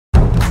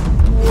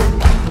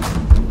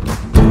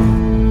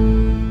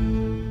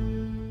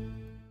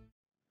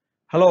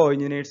Hello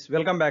engineers,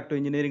 welcome back to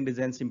Engineering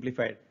Design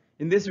Simplified.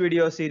 In this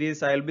video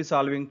series, I will be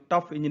solving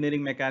tough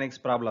engineering mechanics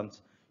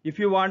problems. If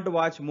you want to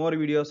watch more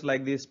videos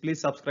like this, please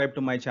subscribe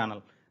to my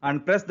channel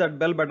and press that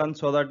bell button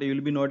so that you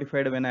will be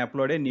notified when I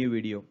upload a new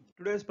video.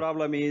 Today's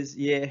problem is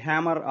a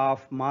hammer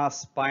of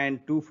mass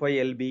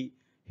 0.25 lb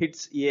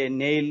hits a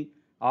nail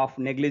of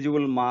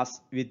negligible mass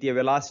with a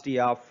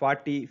velocity of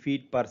 40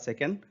 feet per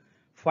second.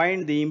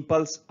 Find the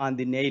impulse on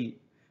the nail.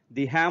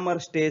 The hammer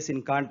stays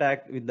in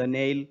contact with the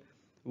nail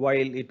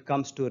while it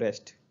comes to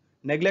rest.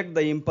 Neglect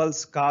the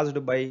impulse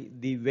caused by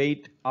the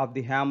weight of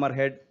the hammer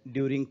head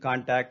during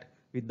contact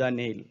with the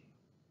nail.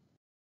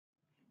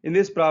 In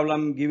this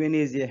problem, given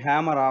is a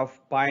hammer of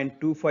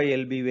 0.25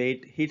 lb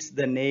weight hits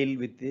the nail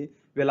with the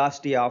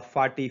velocity of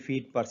 40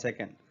 feet per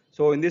second.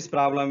 So in this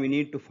problem, we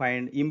need to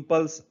find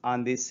impulse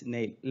on this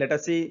nail. Let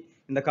us see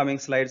in the coming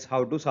slides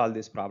how to solve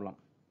this problem.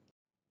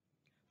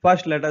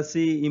 First, let us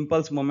see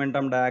impulse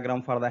momentum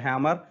diagram for the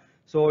hammer.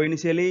 So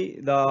initially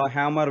the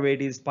hammer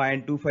weight is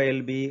 0.25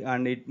 lb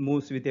and it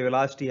moves with a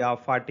velocity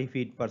of 40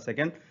 feet per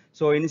second.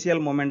 So initial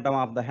momentum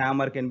of the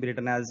hammer can be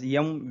written as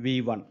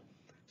mv1.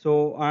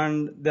 So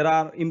and there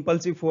are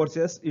impulsive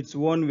forces, its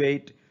own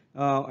weight,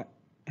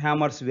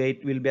 hammer's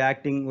weight will be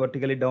acting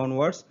vertically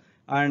downwards,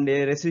 and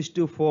a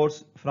resistive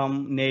force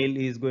from nail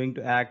is going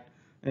to act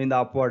in the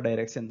upward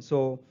direction.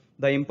 So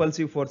the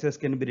impulsive forces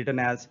can be written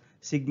as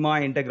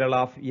sigma integral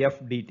of f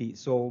dt.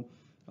 So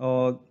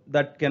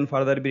that can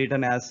further be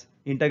written as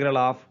integral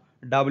of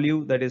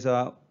w, that is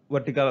a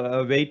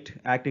vertical weight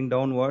acting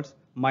downwards,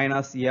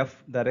 minus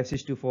f, the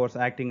resistive force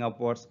acting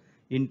upwards,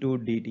 into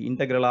dt,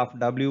 integral of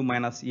w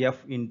minus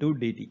f into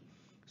dt.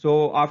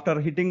 So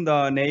after hitting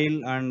the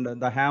nail,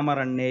 and the hammer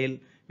and nail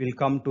will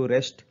come to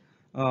rest,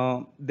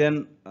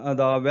 then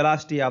the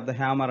velocity of the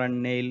hammer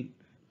and nail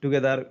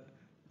together,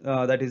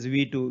 that is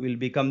v2, will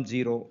become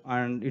 0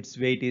 and its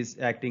weight is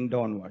acting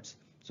downwards.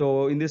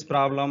 So in this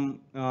problem,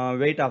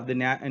 weight of the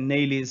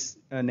nail is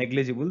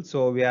negligible,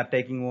 so we are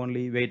taking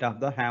only weight of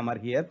the hammer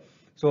here.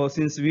 So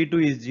since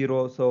v2 is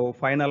 0, so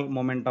final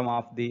momentum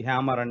of the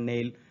hammer and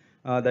nail,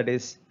 that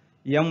is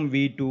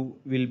mv2,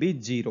 will be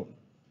 0.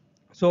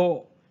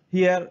 So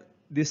here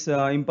this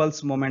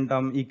impulse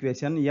momentum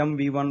equation,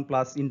 mv1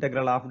 plus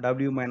integral of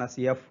w minus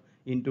f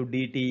into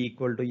dt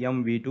equal to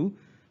mv2.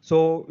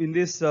 So in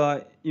this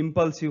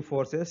impulsive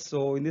forces,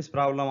 so in this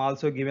problem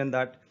also given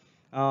that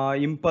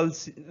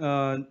impulse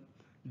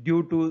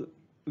due to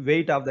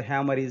weight of the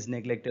hammer is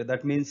neglected.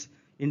 That means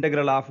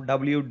integral of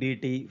w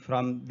dt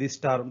from this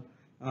term,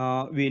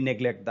 we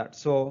neglect that.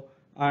 So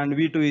and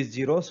v2 is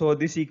 0. So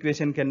this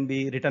equation can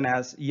be written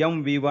as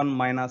mv1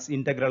 minus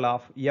integral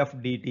of f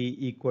dt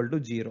equal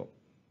to 0.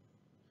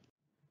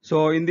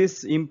 So in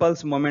this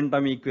impulse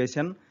momentum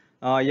equation,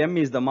 m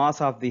is the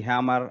mass of the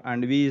hammer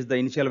and v is the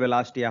initial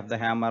velocity of the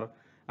hammer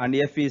and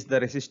f is the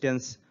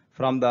resistance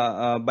from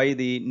the by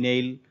the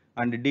nail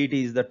and dt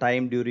is the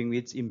time during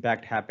which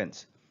impact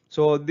happens.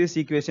 So this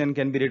equation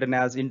can be written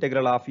as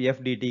integral of f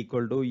dt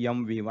equal to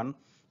mv1.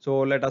 So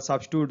let us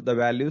substitute the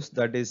values,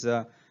 that is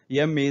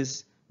m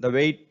is the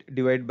weight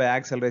divided by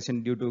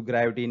acceleration due to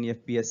gravity in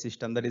FPS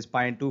system, that is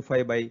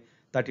 0.25 by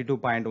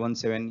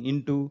 32.17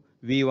 into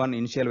v1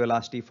 initial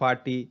velocity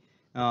 40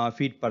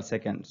 feet per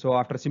second. So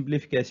after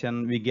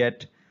simplification we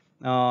get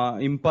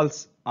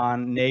impulse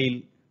on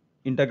nail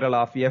integral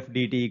of f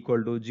dt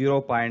equal to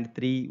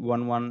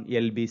 0.311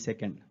 lb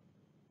second.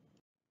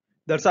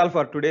 That's all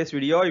for today's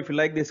video. If you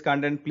like this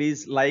content,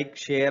 please like,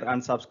 share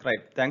and subscribe.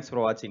 Thanks for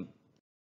watching.